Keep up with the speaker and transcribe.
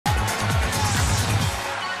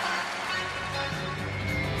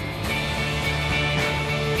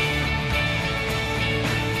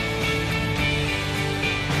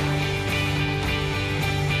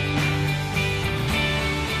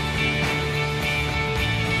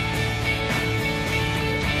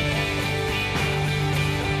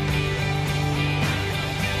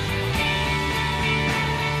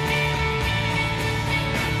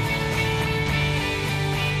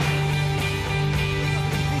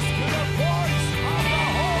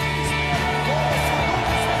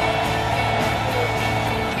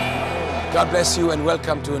God bless you and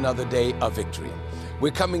welcome to another day of victory.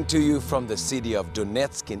 We're coming to you from the city of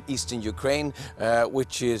Donetsk in eastern Ukraine,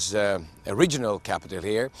 which is a regional capital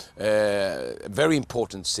here. A very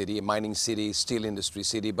important city, a mining city, steel industry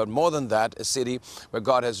city, but more than that, a city where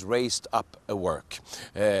God has raised up a work.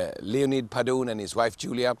 Leonid Padun and his wife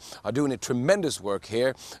Julia are doing a tremendous work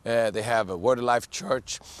here. They have a Word of Life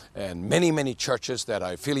church and many churches that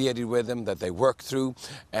are affiliated with them, that they work through,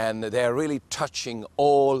 and they are really touching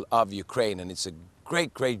all of Ukraine, and it's a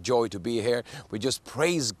great joy to be here. We just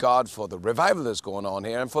praise God for the revival that's going on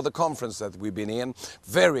here and for the conference that we've been in.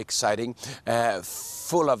 Very exciting,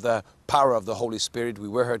 full of the power of the Holy Spirit. We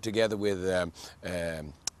were here together with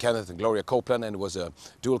Kenneth and Gloria Copeland, and it was a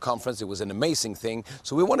dual conference. It was an amazing thing.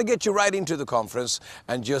 So we want to get you right into the conference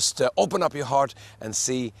and just open up your heart and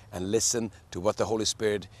see and listen to what the Holy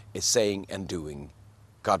Spirit is saying and doing.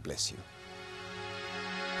 God bless you.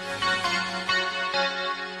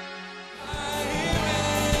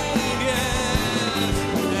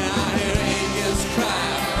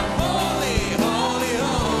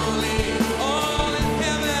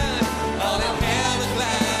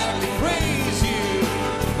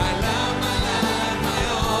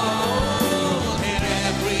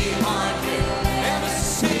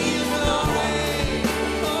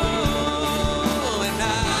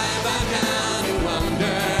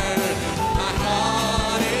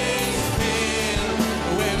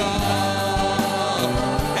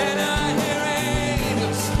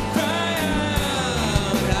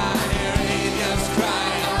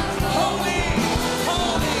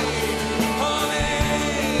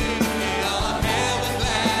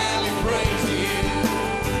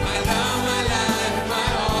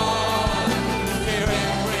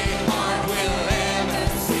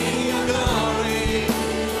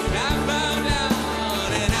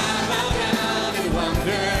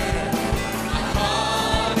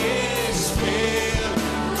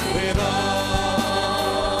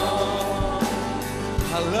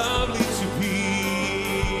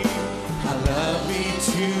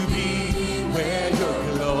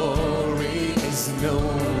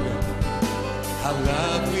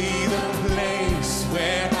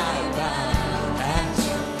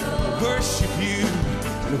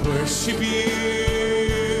 Worship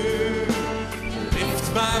you, lift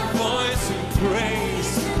my voice in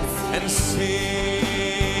praise and sing.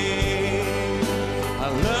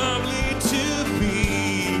 How lovely to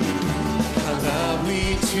be, how lovely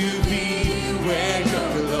to be where your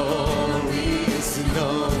glory is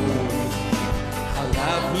known. How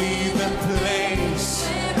lovely the place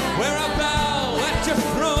where I bow at your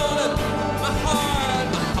throne. My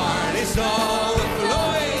heart is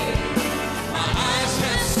overflowing.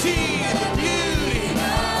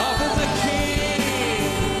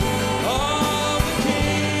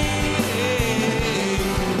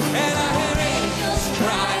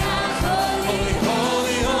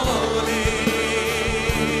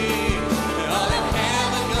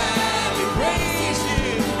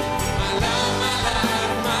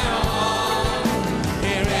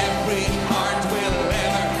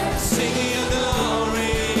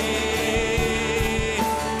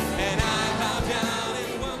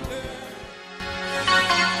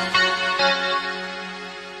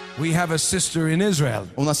 We have a sister in Israel.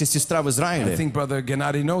 У нас есть сестра в I Израиле. think Brother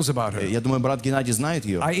Gennady knows about her. Я думаю, брат Геннадий знает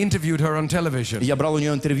ее. I interviewed her on television. Я брал у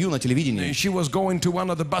нее интервью на телевидении. She was going to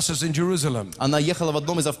one of the buses in Jerusalem. Она ехала в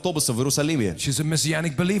одном из автобусов в Иерусалиме. She's a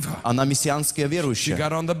messianic believer. Она мессианская She верующая.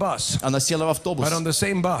 got on the bus. Она села в автобус. But on the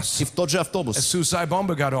same bus, И в тот же a автобус suicide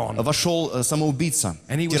bomber got on. вошел самоубийца,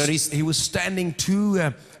 And террорист. he was standing two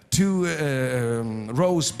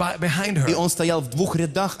rows behind her. И он стоял в 2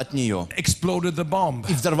 рядах от нее. Exploded the bomb.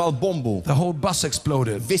 И взорвал бомбу. The whole bus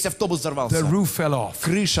exploded. Весь автобус взорвался. The roof fell off.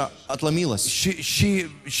 Крыша отломилась. She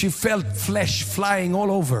felt flesh flying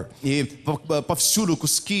all over. И повсюду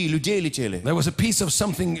куски людей летели. There was a piece of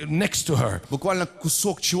something next to her. Буквально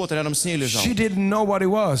кусок чего-то рядом с ней лежал. She didn't know what it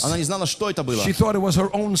was. Она не знала, что это было. She thought it was her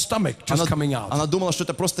own stomach just coming out. Она думала, что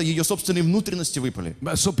это просто ее собственные внутренности выпали.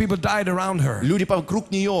 So people died around her. Люди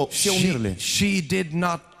вокруг нее все умерли. She did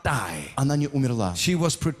not die. Она не умерла. She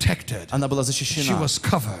was protected. Она была She защищена. was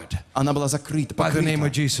covered. Она была закрыта, By the name of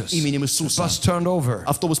покрыта Jesus. именем The Иисуса. bus turned over.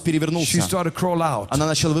 Автобус перевернулся. She started to crawl out. Она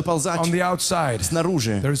начала выползать On the outside,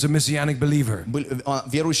 снаружи. there is a messianic believer.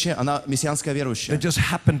 Верующая, она мессианская верующая. That just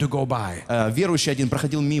happened to go by. Верующий один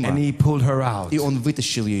проходил мимо. And he pulled her out И он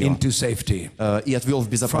вытащил ее into safety и отвел в from a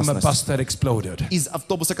безопасность. bus that exploded, Из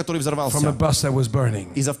автобуса, который from a взорвался. bus that was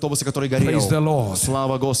burning. Из автобуса, который Praise the горел. Lord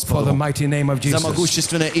Слава for the Господу mighty name of за Jesus.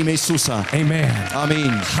 могущественное имя Иисуса. Amen.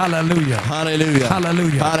 Аминь. Hallelujah. Аллилуйя.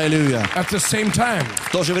 Hallelujah. Аллилуйя. At the same time,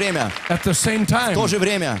 В то же время,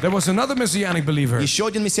 there was another messianic believer. еще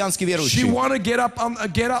один мессианский She верующий. wanted to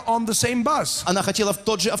get on the same bus, Она хотела в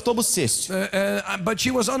тот же автобус сесть, but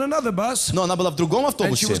she was on another bus, но она была в другом and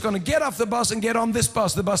she was автобусе. going to get off the bus and get on this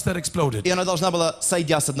bus, the bus that exploded. И она должна была,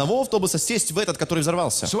 сойдя с одного автобуса, сесть в этот, который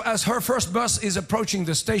взорвался. So as her first bus is approaching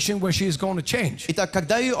the station where she is going to change, Итак,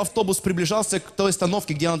 когда ее автобус приближался к той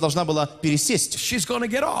остановке, где она должна была пересесть, she's going to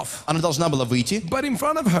get off. она должна была выйти, But in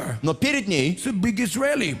front of her, но перед ней it's a big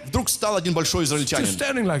Israeli вдруг стал один большой just израильтянин.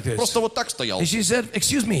 standing like this. Просто вот так стоял. And she said,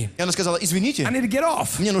 "Excuse me, И она сказала, I извините, need to get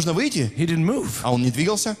off." мне нужно выйти. He didn't move. А он не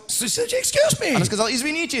двигался. So she said, "Excuse me, Она сказала, get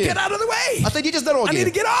извините, out of the way. отойдите с I need to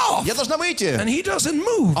дороги. get off." Я должна выйти. And he doesn't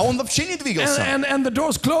move. А он вообще не двигался. And the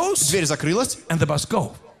doors closed, Дверь закрылась, and the bus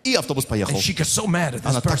go. и автобус поехал. And she gets so mad at this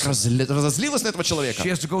Она так person. разозлилась на этого человека. She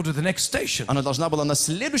has to go to the next station. Она должна была на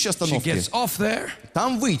следующей She остановке gets off there.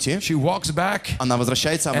 там выйти. She walks back, Она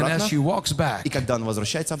возвращается and as обратно. she walks back, И когда она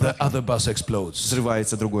возвращается the обратно, other bus explodes.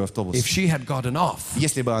 взрывается другой автобус. If she had gotten off,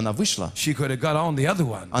 Если бы она вышла, she could have got on the other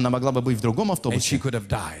one, она могла бы быть в другом and she автобусе could have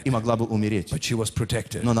died. и могла бы умереть. But she was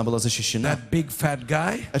protected. Но она была защищена. That big fat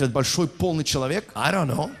guy, Этот большой полный человек, I don't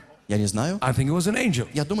know. я не знаю, I think it was an angel.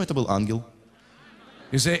 я думаю, это был ангел.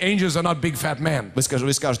 You say angels are not big fat men. Вы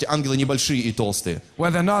скажете, ангелы небольшие и толстые.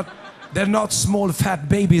 Well, they're not small fat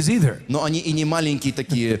babies either. Но они и не маленькие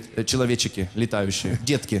такие человечики, летающие,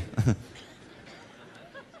 детки.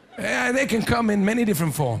 They can come in many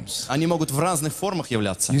different forms. Они могут в разных формах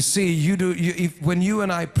являться. You see, when you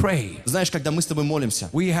and I pray, Знаешь, когда мы с тобой молимся,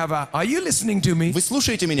 are you listening to me? вы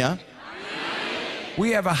слушаете меня?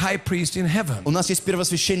 We have a high priest in heaven, У нас есть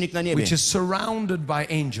первосвященник на небе, which is surrounded by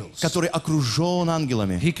angels. который окружен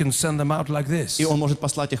ангелами. He can send them out like this. И он может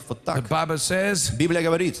послать их вот The так. Bible says, Библия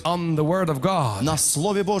говорит, on the word of God, на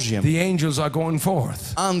Слове Божьем the angels are going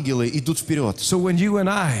forth. ангелы идут вперед. So when you and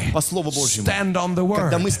I По Слову Божьему. stand on the word,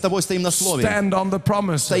 Когда мы с тобой стоим на Слове, stand on the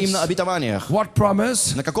promises. стоим на обетованиях. What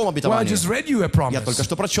promise? На каком Well, I обетовании? just read you a Я только promise.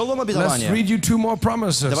 что прочел вам Let's обетование. read you 2 more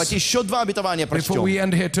promises Давайте еще 2 обетования before we прочтем.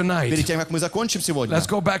 end here Перед tonight. тем, как мы закончим сегодня. Let's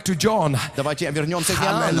go back to John. Давайте вернемся к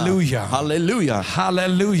Иоанна. Hallelujah. Аллилуйя.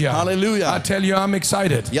 Hallelujah. Hallelujah. I tell you, I'm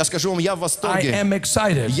excited. Я скажу вам, я в I восторге. am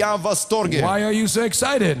excited. Я в восторге. Why are you so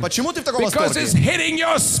excited? Почему ты в таком Because it's восторге? hitting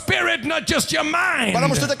your spirit, not just your mind.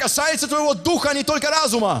 Потому что это касается твоего духа, а не только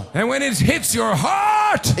разума. And when it hits your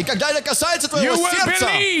heart, И когда это касается you твоего will сердца,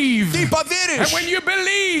 believe. ты And поверишь. when you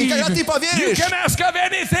И believe, когда ты you поверишь, can ask of ты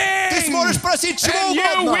anything. сможешь просить чего And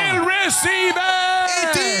you угодно. will receive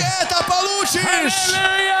И ты it. это получишь.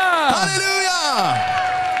 Hallelujah. Аллилуйя.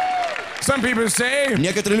 Some people say,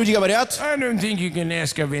 Некоторые люди говорят, I don't think you can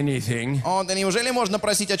ask of anything. да неужели можно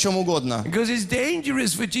просить о чем угодно? Because it's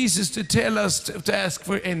dangerous for Jesus to tell us to ask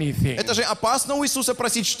for anything. Это же опасно у Иисуса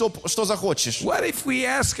просить, что захочешь. What if we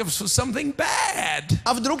ask of for something bad?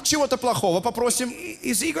 А вдруг чего-то плохого попросим?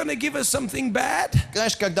 Is he going to give us something bad?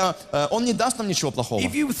 Знаешь, когда Он не даст нам ничего плохого.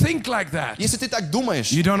 If you think like that, Если ты так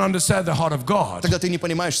думаешь, you don't understand the heart of God. тогда ты не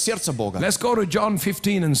понимаешь сердца Бога. Let's go to John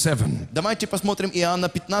 15:7. Давайте посмотрим Иоанна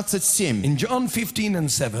 15:7. In John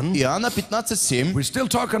 15:7, Иоанна 15:7. we're still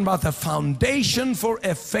talking about the foundation for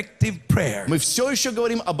effective prayer. Мы все еще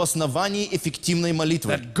говорим об основании эффективной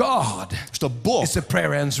молитвы. That God Что Бог, is a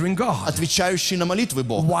prayer answering God. отвечающий на молитвы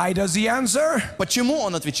Бог. Why does he answer? Почему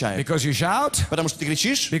Он отвечает? Because you shout? Потому что ты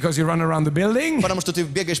кричишь? Because you run around the building? Потому что ты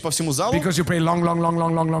бегаешь по всему залу? Because you pray long?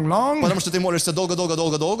 Потому что ты молишься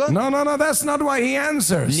долго-долго-долго-долго? No, that's not why he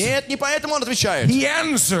answers. Нет, не поэтому Он отвечает. He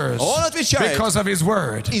answers Он отвечает because of his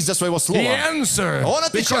word. из-за своего He слова. answers Он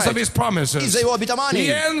because of отвечает his promises. из-за Его He обетований.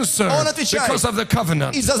 answers Он отвечает because of the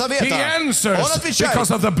covenant. из-за завета. He answers Он отвечает because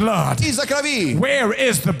of the blood. из-за крови. Where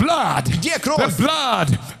is the blood? Где The кровь?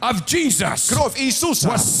 blood of Jesus Кровь Иисуса.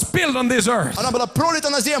 was spilled on this earth. Она была пролита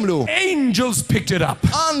на землю. Angels picked it up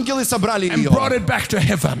Ангелы собрали and ее brought it back to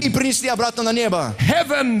heaven. и принесли обратно на небо.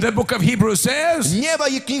 Heaven, the book of Hebrews says, Небо,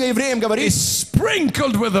 и книга Евреям говорит, is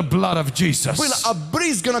sprinkled with the blood of Jesus. было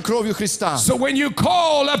обрызгано кровью Христа. So when you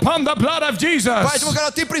call upon the blood of Jesus, Поэтому,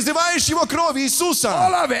 когда ты призываешь Его кровь Иисуса,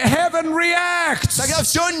 all of it, heaven reacts. тогда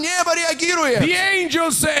все небо реагирует. The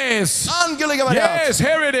angel says, Ангелы говорят, yes,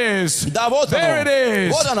 here it is. да вот There it оно,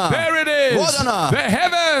 is. вот она, There it is. вот она, The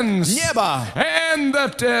heavens небо And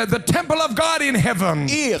the temple of God in heaven,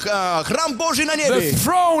 И храм Божий на the небе,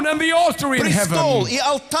 throne and the altar in престол heaven и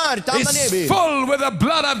алтарь там на is небе full with the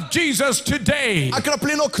blood of Jesus today.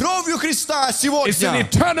 окроплено кровью Христа It's an сегодня.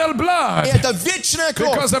 eternal blood Это вечная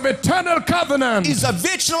кровь because of eternal covenant. из-за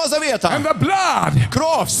вечного завета. And the blood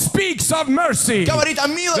Кровь speaks of mercy. говорит о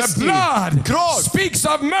The милости. blood Кровь speaks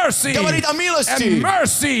of mercy. говорит о And милости.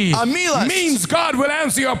 mercy А милость means God will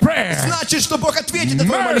answer your prayer. Значит, что Бог ответит на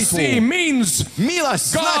твою Mercy молитву. means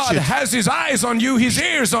Милость God значит, has his eyes on you, his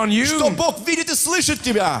ears on что you Бог видит и слышит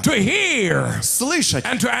тебя. to hear Слышать,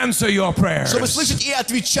 and to answer your prayers. чтобы слышать и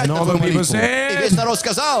отвечать And на all твою the people молитву. said- И весь народ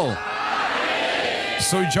сказал.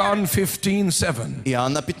 So John 15:7.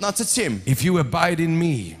 Иоанна 15:7. If you abide in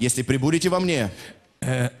me, Если прибудете во мне,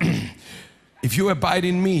 if you abide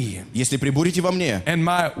in me, если прибудете во мне, and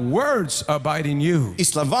my words abide in you. и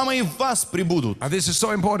слова мои в вас прибудут. Now this is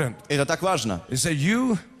so important. Это так важно. It said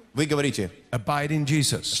you Вы говорите, abide in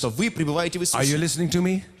Jesus. что вы пребываете в Are you Иисусе. listening to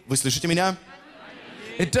me? Вы слышите меня?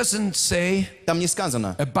 It doesn't say Там не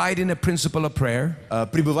сказано, abide in a principle of prayer,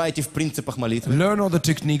 пребывайте в принципах молитвы, learn all the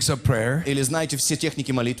techniques of prayer. или знаете все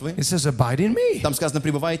техники молитвы. It says abide in me. Там сказано,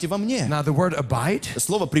 пребывайте во мне. Now the word abide,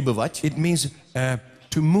 Слово «пребывать» it means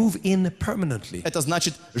to move in permanently. это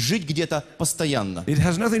значит жить где-то постоянно. It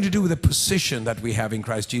has nothing to do with the position that we have in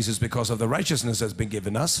Christ Jesus because of the righteousness that's been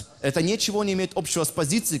given us. Это ничего не имеет общего с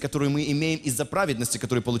позицией, которую мы имеем из-за праведности,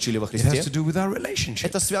 которую получили во It has Христе. to do with our relationship.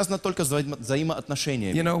 Это связано только с You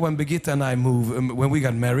взаимоотношениями. know, when Birgitta and I when we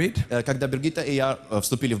got married, Когда Бергита и я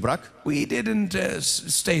вступили в брак, we didn't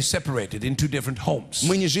stay separated in two different homes.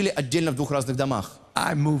 мы не жили отдельно в двух разных домах.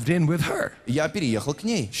 I moved in with her. Я переехал к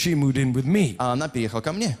ней, She moved in with me. а она переехала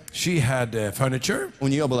ко мне. She had furniture. У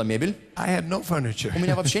нее была мебель, I had no furniture. у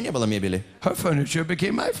меня вообще не было мебели. Her furniture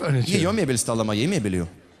became my furniture. Ее мебель стала моей мебелью.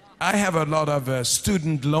 I have a lot of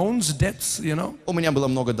student loans, debts, you know. У меня было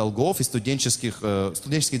много долгов и студенческих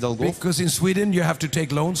долгов Because in Sweden you have to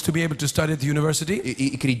take loans to be able to study at the university.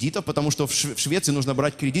 и кредитов, потому что в Швеции нужно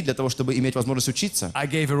брать кредит для того, чтобы иметь возможность учиться. I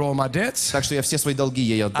gave her all my debts. Так что я все свои долги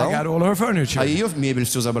ей I отдал, got all her а furniture. ее мебель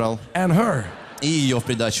всю забрал. And her. И ее в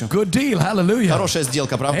придачу. Good deal, hallelujah. Хорошая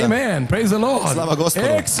сделка, правда? Amen, praise the Lord. Слава Господу.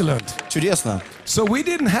 Excellent. Чудесно. So we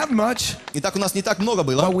didn't have much, Итак, у нас не так много but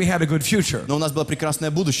было, we had a good future. но у нас было прекрасное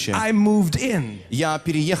будущее. I moved in. Я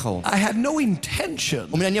переехал. I had no intention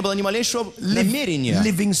У меня не было ни малейшего намерения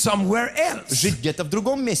living somewhere else. жить где-то в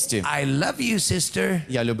другом месте. I love you, sister,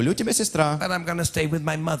 Я люблю тебя, сестра, but I'm gonna stay with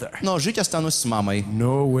my mother. но жить останусь с мамой.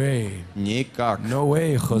 No way. Никак. No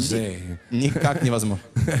way, Jose. Никак невозможно.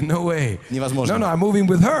 No way. Невозможно. No, I'm moving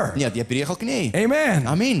with her. Нет, я переехал к ней. Amen.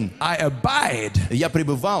 Аминь. I abide. Я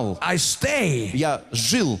пребывал, I stay. я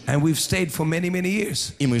жил, And we've stayed for many, many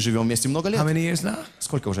years. и мы живем вместе много How лет. many years now?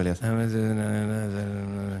 Сколько уже лет?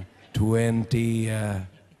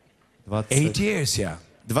 28 years, yeah.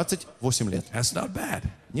 28 лет. That's not bad.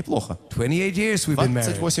 Неплохо. 28 years we've been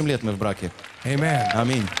married. 28 лет мы в браке. Amen.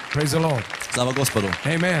 Аминь. Praise the Lord. Слава Господу.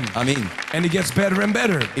 Amen. Аминь. And it gets better and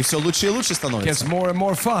better. И все лучше и лучше It gets становится. more and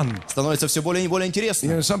more fun. Становится все более и более You интересно.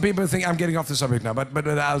 know, some people think I'm getting off the subject now, but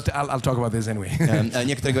I'll talk about this anyway.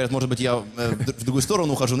 Некоторые говорят, может быть, я в другую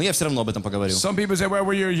сторону ухожу, но я все равно об этом поговорю. Some people say, well,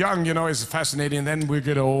 when you're young, you know, it's fascinating. Then we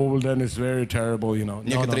get old and it's very terrible, you know. No,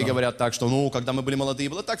 Некоторые no, no. говорят так, что, когда мы были молодые,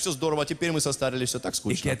 было так все здорово, а теперь мы состарились, все так It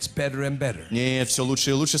скучно. gets better and better. Нет, все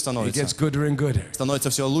лучше и лучше It становится. gets gooder and gooder. Становится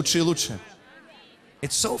все лучше и лучше.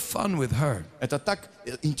 It's so fun with her. Это так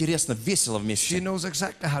интересно, весело She вместе. knows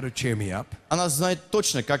exactly how to cheer me up. Она знает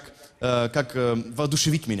точно, как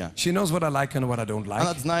воодушевить меня. She knows what I like and what I don't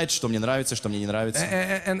Она like. знает, что мне нравится, что мне не нравится.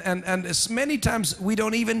 And as many times we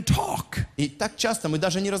don't even talk. И так часто мы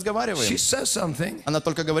даже не She разговариваем. says something, Она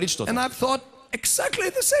только говорит что-то. and I've thought exactly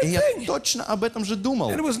the И same я thing. точно об этом же думал.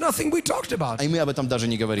 And it was nothing we talked about. И мы об этом даже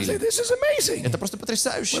не I say, говорили. this is amazing. Это просто Well,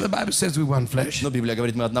 потрясающе. the Bible says we one flesh. Но Библия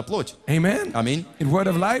говорит, мы одна плоть. Amen. Аминь. In Word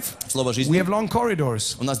of Life, Слово we жизни. have long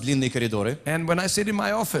corridors. У нас длинные коридоры. And when I sit in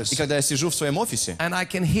my office И когда я сижу в своем офисе, and I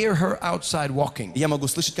can hear her outside walking, я могу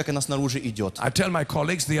слышать, как она снаружи идет. I tell my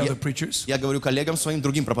colleagues, the other preachers, Я говорю коллегам, своим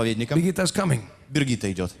другим проповедникам, Birgitta's coming.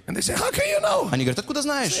 Бергита идет. And they say, how can you know? Они говорят, откуда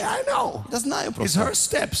знаешь? I say, I know. Да знаю It's her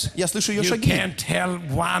просто. steps. Я слышу ее You шаги. can't tell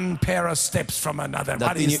one pair of steps from another. Да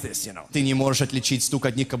What ты is не, this, you know? ты не можешь отличить стук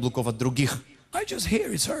одних каблуков от других. I just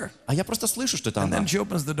hear it's her. А я просто слышу, что это And она. then she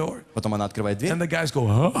opens the door. Потом она открывает дверь, And the guys go,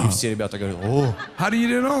 huh? и все ребята говорят, о, How do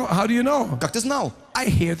you know? How do you know? как ты знал? I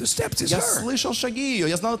hear the steps. It's Я her. слышал шаги ее,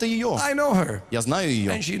 я знал, это ее. I know her. Я знаю And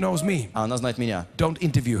ее, she knows me. а она знает меня. Don't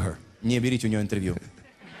interview her. Не берите у нее интервью.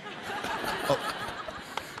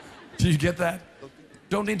 Do you get that?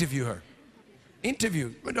 Don't interview her.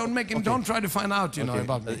 Interview. Don't try to find out,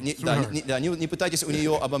 about me. Не пытайтесь у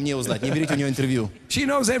нее обо мне узнать, не берите у нее интервью. She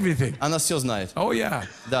knows everything. Она все знает. Oh yeah.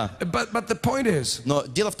 Да. But the point is, Но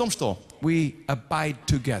дело в том, что we abide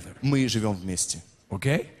together. мы живем вместе.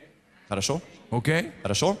 Okay? Хорошо? Okay?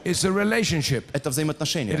 Хорошо? It's a relationship. Это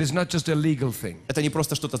взаимоотношения. It is not just a legal thing. Это не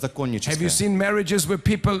просто что-то Have you законническое. seen marriages where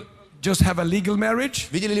people just have a legal marriage?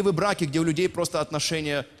 Видели ли вы браки, где у людей просто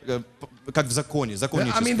отношения как в законе, I mean, they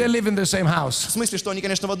законнические? live in the same house В смысле, что они,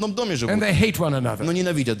 конечно, в одном доме живут, and they hate one another. но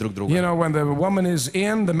ненавидят друг друга. When the woman is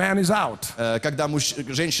in, the man is out. Когда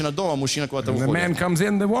женщина дома, мужчина куда-то The man уходит. comes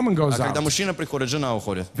in, the woman goes А когда out. мужчина приходит, жена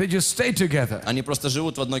уходит. They just stay together. Они просто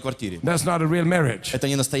живут в одной квартире. That's not a real marriage. Это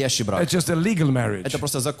не настоящий брак. It's just a legal marriage. Это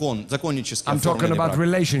просто законнический I'm talking оформленный about брак.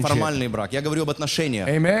 relationship. Формальный брак. Я говорю об отношениях.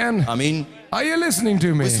 Amen. Аминь. Are you listening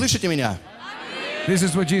to me? Вы слышите меня? This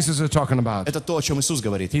is what Jesus is talking about. Это то, о чем Иисус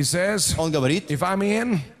говорит. He says, Он говорит, if I'm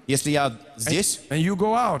in если я здесь, and you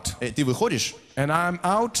go out ты выходишь, and I'm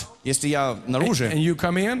out если я and наружу, you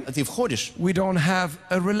come in, ты входишь, we don't have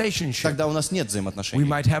a relationship. тогда у нас нет We взаимоотношений.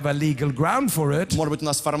 might have a legal ground for it. Может быть, у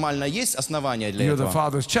нас формально есть основания для You're the этого.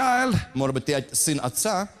 father's child, Может быть, ты сын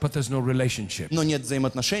отца, but there's no relationship. но нет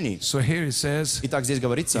взаимоотношений. So here it says, Итак, здесь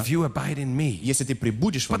говорится, if you abide in me. если ты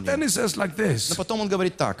прибудешь во But then мне. it says like this, Но потом он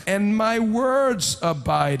говорит так. and my words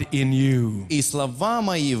abide in you. И слова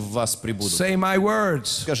мои в вас прибудут. Say my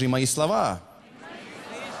words. Скажи мои слова.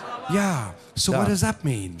 Yeah. So Да. what does that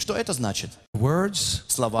mean? Что это значит? Words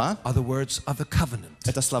Слова are the words of the covenant. —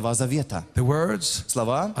 это слова завета. The words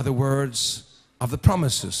Слова are the words of the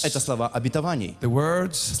promises. — это слова обетований. The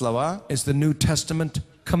words Слова is the New Testament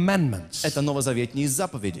commandments. — это новозаветные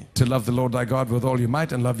заповеди. To love the Lord thy God with all your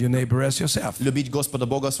might and love your neighbor as yourself. Любить Господа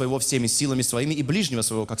Бога своего всеми силами своими и ближнего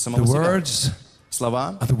своего, как The самого себя. words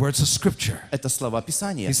Слова are the words of Scripture. — это слова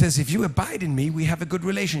Писания. He says, if you abide in me, we have a good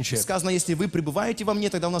relationship. Сказано, если вы пребываете во мне,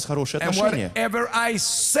 тогда у нас хорошие And отношения. whatever I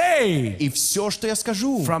say И все, что я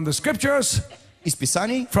скажу from the Scriptures, из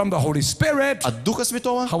Писаний, from the Holy Spirit, от Духа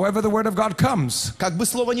Святого, however the Word of God comes, как бы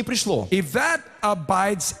слово ни пришло, if that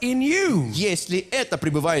abides in you, если это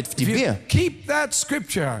пребывает в if you тебе, keep that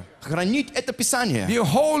Scripture, хранить это Писание, you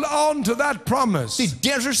hold on to that promise, ты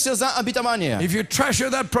держишься за обетование. if you treasure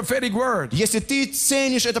that prophetic word. Если ты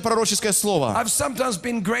ценишь это пророческое слово, I've sometimes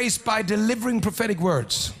been graced by delivering prophetic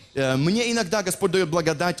words. мне иногда Господь дает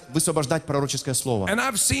благодать высвобождать пророческое слово. And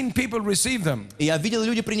I've seen people receive them. И я видел,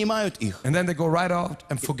 люди принимают их, And then they go right out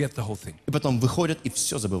and forget the whole thing. и потом выходят и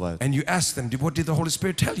все забывают. And you ask them, what did the Holy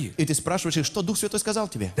Spirit tell you? И ты спрашиваешь их, что Дух Святой сказал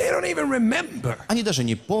тебе? They don't even remember. Они даже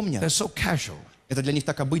не They're помнят. so casual. Это для них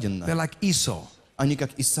так обыденно. They're like Esau. Они как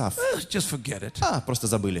Исав. Just forget it. Просто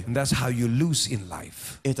забыли. And that's how you lose in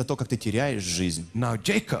life. Это то, как ты теряешь жизнь. Now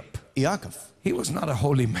Jacob, Иаков, he was not a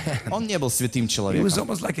holy man. он не был святым He was человеком.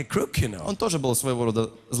 almost like a crook, Он тоже был своего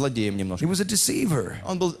рода злодеем He немножко. was a deceiver,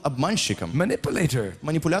 Он был обманщиком, manipulator.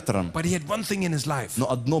 манипулятором. But he had one thing in his life. Но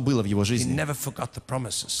одно было в его He жизни. never forgot the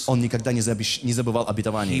promises. Он никогда не забывал He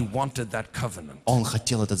обетований. wanted that covenant. Он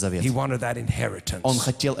хотел этот завет. He wanted that inheritance. Он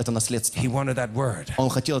хотел это наследство. He wanted that word. Он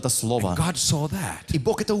хотел это слово. God saw that. И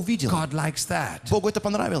Бог это увидел. God likes that. Богу это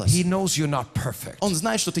понравилось. He knows you're not perfect. Он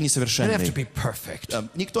знает, что ты You don't have to несовершенный. be perfect.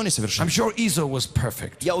 Никто не I'm совершен. sure Esau was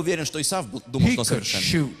perfect. Я уверен, что Исав думал, He что он could совершенный.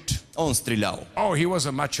 shoot. Он стрелял. Oh, he was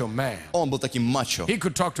a macho man. Он был таким мачо. He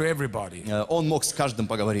could talk to everybody. Он мог с каждым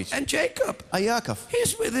поговорить. And Jacob, А Иаков,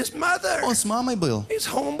 he's with his mother. он с мамой был. He's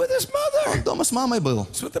home with his mother. Он дома с мамой был.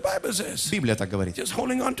 That's what the Bible says. Библия так говорит. Just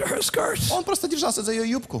holding on to her skirts. Он просто держался за ее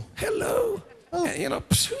юбку. Hello. And,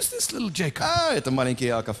 who's this little Jacob? Это маленький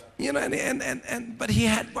Иаков. But he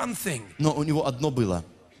had one thing. Но у него одно было.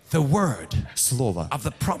 The word Слово of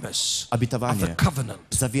the promise of the обетования, covenant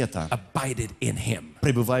завета, abided in him.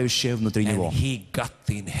 пребывающее внутри And него. he got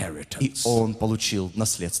the И inheritance. он получил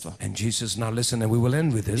наследство. And Jesus, now listen, and we will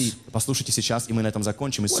end with И this. послушайте сейчас, и мы на этом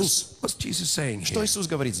закончим. Иисус, What's Jesus saying что here? Иисус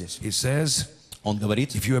говорит здесь? He says, Он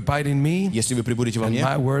говорит, if you abide in me, если вы пребудете во and мне,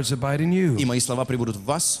 my words abide in you, и мои слова пребудут в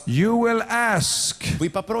вас, you will ask вы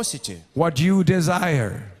попросите, what you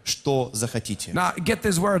desire. что захотите. Now, get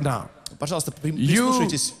this word now. Пожалуйста, You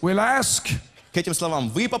прислушайтесь will ask, к этим словам.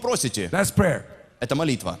 Вы попросите. that's prayer. Это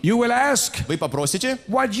молитва. You will ask Вы попросите,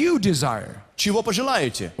 what you desire. чего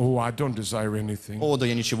пожелаете. Oh, I don't desire anything. О, да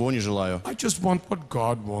я ничего не желаю. I just want what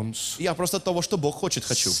God wants. Я просто того, что Бог хочет,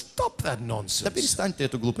 хочу. Stop that Да nonsense. перестань ты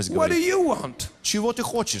эту глупость What do говорить. you want? Чего ты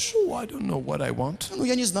хочешь? Oh, I don't know what I want. Ну,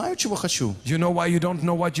 я не знаю, чего хочу. Do you know why you don't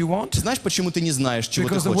know what you want? Знаешь, почему ты не знаешь, чего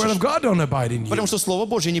ты Because the word of хочешь? God don't abide in you. Потому что Слово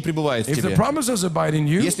Божье не пребывает в If the тебе. promises abide in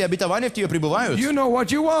you, Если обетования в тебе пребывают, you know what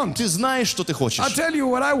you want. ты знаешь, что ты хочешь. I'll tell you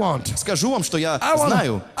what I want. Скажу вам, что я I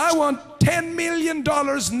знаю. want $10 million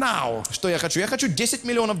now. Что я хочу? Я хочу $10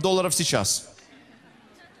 миллионов сейчас.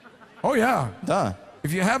 Oh yeah. Да.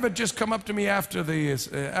 If you have it, just come up to me after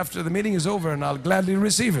the meeting is over, and I'll gladly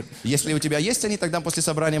receive it. Если у тебя есть они, тогда после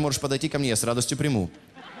собрания можешь подойти ко мне, я с радостью приму.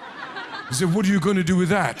 You say, what are you going to do with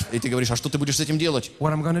that? И ты говоришь, а что ты будешь с этим делать?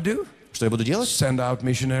 What I'm going to do? Что я буду делать? Send out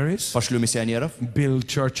missionaries, Пошлю миссионеров, build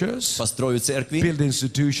churches, построю церкви, build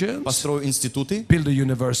institutions, построю институты, build a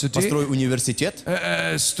university, построю университет,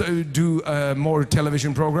 do more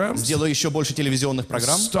television programs, сделаю еще больше телевизионных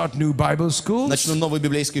программ, start new Bible schools. начну новые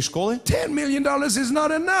библейские школы. $10 million is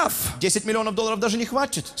not enough. $10 миллионов даже не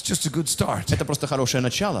хватит. It's just a good start. Это просто хорошее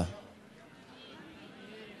начало.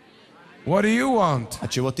 What do you want? А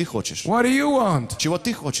чего ты хочешь? What do you want? Чего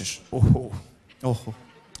ты хочешь? Oh, Оху,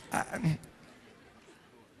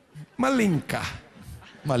 Malinka.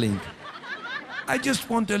 маленько. I just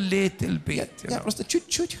want a little bit. Я просто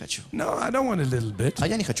чуть-чуть хочу. No, I don't want a little bit. А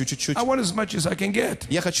я не хочу чуть-чуть. I want as much as I can get.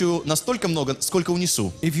 Я хочу настолько много, сколько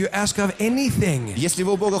унесу. If you ask of anything, Если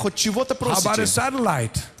вы у Бога хоть чего-то how about a просите,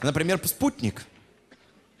 satellite? например, спутник.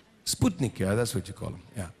 Sputnik, yeah, that's what you call him.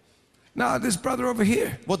 Yeah. Now, this brother over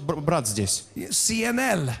here, Вот брат здесь,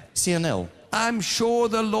 CNL. CNL. I'm sure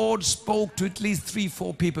the Lord spoke to at least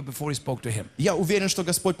 3-4 people before he spoke to him. Я уверен, что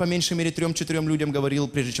Господь по меньшей мере 3-4 людям говорил,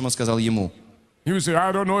 прежде чем Он сказал ему. You say,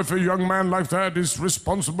 I don't know if a young man like that is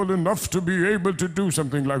responsible enough to be able to do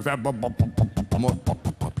something like that.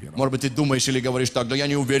 Может быть, ты думаешь или говоришь так, да я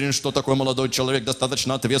не уверен, что такой молодой человек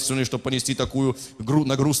достаточно ответственный, чтобы понести такую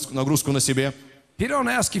нагрузку на себе. He don't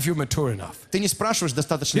ask if you're mature enough. Ты не спрашиваешь,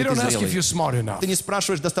 достаточно He ли ты don't ask if you're зрелый. smart enough. Ты не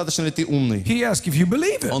спрашиваешь, достаточно ли ты умный. He asks if you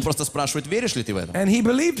believe Он it. просто спрашивает, веришь ли ты в это. And he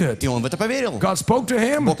believed it. И он в это поверил. God spoke to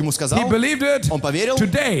him. Бог ему сказал. He believed it. Он поверил.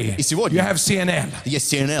 Today, И сегодня you have CNN.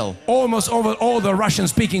 есть CNL. Almost over all the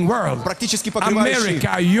Russian-speaking world. Практически покрывающий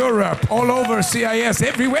America, Europe, all over CIS,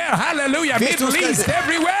 everywhere. Hallelujah. Весь Middle русский- East,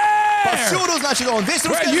 everywhere. повсюду, значит, он. Весь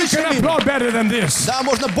Well, you can русскоязычный мир. applaud better than this. Да,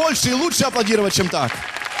 можно больше и лучше аплодировать, чем так.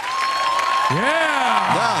 Yeah.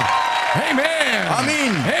 Да, Amen.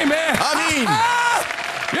 Аминь. Amen. Аминь.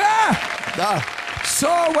 Yeah. Да.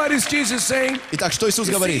 So what is Jesus saying? Итак, что Иисус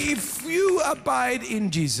You see, говорит? if you abide in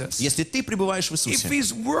Jesus, Если ты пребываешь в if Иисусе,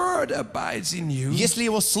 His word abides in you, если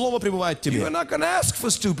Его Слово пребывает в you are тебе, not going to ask for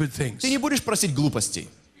stupid things. ты не будешь просить глупостей.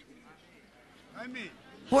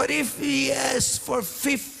 What if He asks for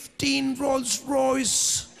 15 Rolls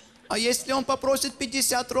Royce? А если Он попросит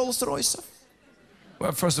 50 Роллс-Ройсов?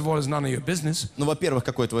 Well, first of all, it's none of your business. Ну, во-первых,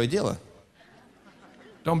 какое твое дело?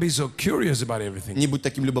 Don't be so curious about everything. Не будь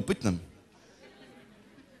таким любопытным.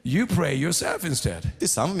 You pray yourself instead. Ты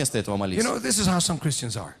сам вместо этого You молись. know, this is how some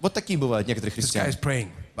Christians are. Вот такие бывают некоторые This guy христиане. is praying,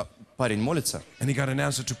 Парень молится, and he got an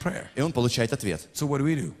answer to prayer. и он получает ответ. So what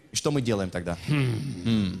do? И что мы делаем тогда?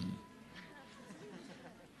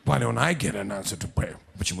 Why don't I get an answer to prayer?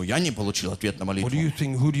 Почему я не получил ответ на What do молитву? you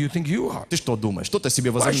think? Who do you think you are? Ты что думаешь? Что ты о себе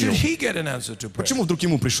Why should возомнил? he get an answer to prayer? Почему вдруг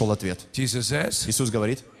ему пришел ответ? Jesus says, Иисус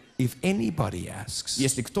говорит, if anybody asks,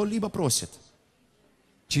 если кто-либо просит,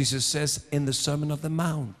 Jesus says in the Sermon of the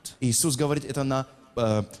Mount, Иисус говорит это на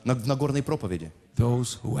Нагорной проповеди.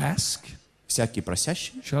 those who ask Всякий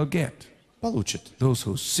просящий shall get. получит. Those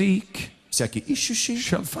who seek Всякий ищущий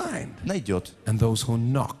shall find. найдет. And those who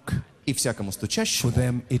knock, И всякому for стучащему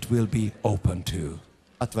them it will be open to.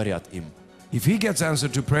 отворят им. If he gets answer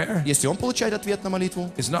to prayer, Если он получает ответ на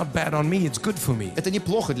молитву, it's not bad on me, it's good for me. это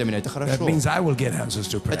неплохо для меня, это That хорошо. means I will get answers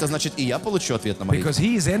to Это prayer. значит, и я получу ответ на молитву. Because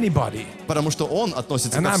he is anybody. Потому что он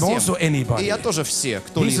относится And ко I'm also всем. anybody. И я тоже все, He's a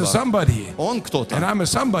кто-либо. somebody. Он And кто-то. I'm a И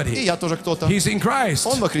somebody. я тоже кто-то. He's in Christ.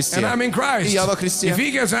 Он во Христе. And I'm in Christ. И я во Христе. If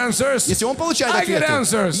he gets answers, Если он получает I get ответы,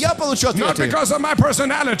 answers. я получу Not ответы. because of my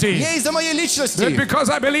personality, Не из-за моей but личности, because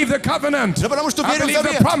I believe the covenant. да потому что I верю в believe the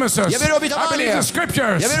завет. promises. Я верю в I believe обетование. the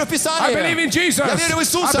scriptures. Я верю в I Писание. believe in Jesus. Я верю в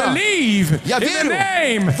Иисуса. I believe Я in the верю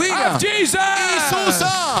name в имя of Jesus. Иисуса.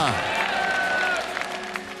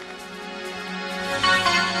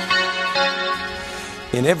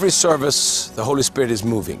 In every service, the Holy Spirit is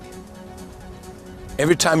moving.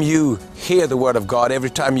 Every time you hear the Word of God, every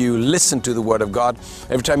time you listen to the Word of God,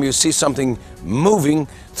 every time you see something moving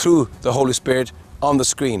through the Holy Spirit on the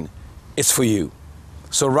screen, it's for you.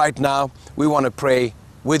 So right now, we want to pray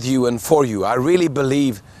with you and for you. I really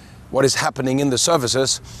believe what is happening in the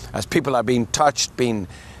services as people are being touched, being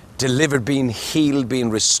delivered, being healed, being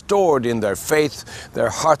restored in their faith. Their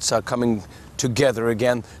hearts are coming together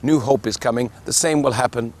again. New hope is coming. The same will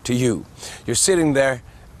happen to you. You're sitting there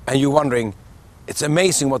and you're wondering, it's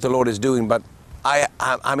amazing what the Lord is doing, but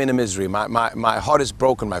I'm in a misery. My heart is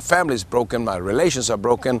broken, my family is broken, my relations are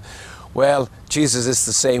broken. Well, Jesus is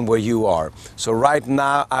the same where you are. So right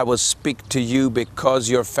now I will speak to you because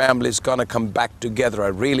your family is going to come back together. I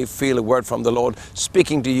really feel a word from the Lord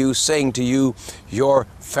speaking to you, saying to you, your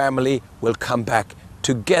family will come back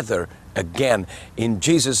together again. In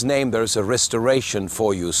Jesus' name, there's a restoration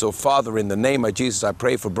for you. So Father, in the name of Jesus, I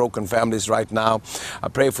pray for broken families right now. I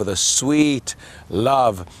pray for the sweet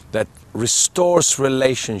love that restores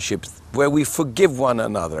relationships, where we forgive one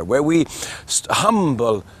another, where we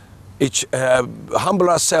humble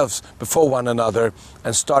ourselves before one another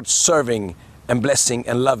and start serving and blessing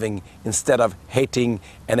and loving instead of hating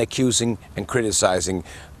and accusing and criticizing.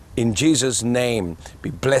 In Jesus' name, be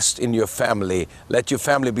blessed in your family. Let your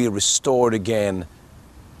family be restored again.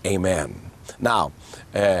 Amen. Now,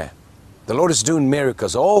 the Lord is doing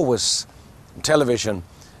miracles. Always on television,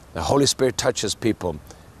 the Holy Spirit touches people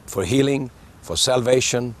for healing, for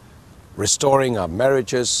salvation, restoring our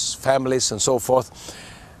marriages, families, and so forth.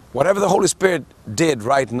 Whatever the Holy Spirit did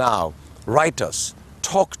right now, write us,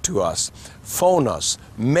 talk to us, phone us,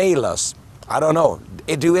 mail us, I don't know,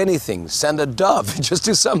 do anything, send a dove, just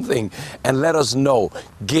do something and let us know.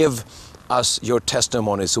 Give us your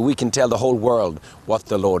testimony so we can tell the whole world what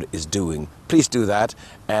the Lord is doing. Please do that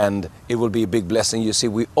and it will be a big blessing. You see,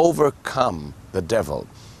 we overcome the devil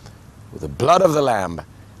with the blood of the Lamb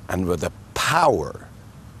and with the power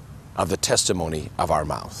of the testimony of our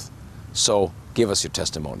mouth. So give us your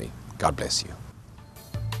testimony. God bless you.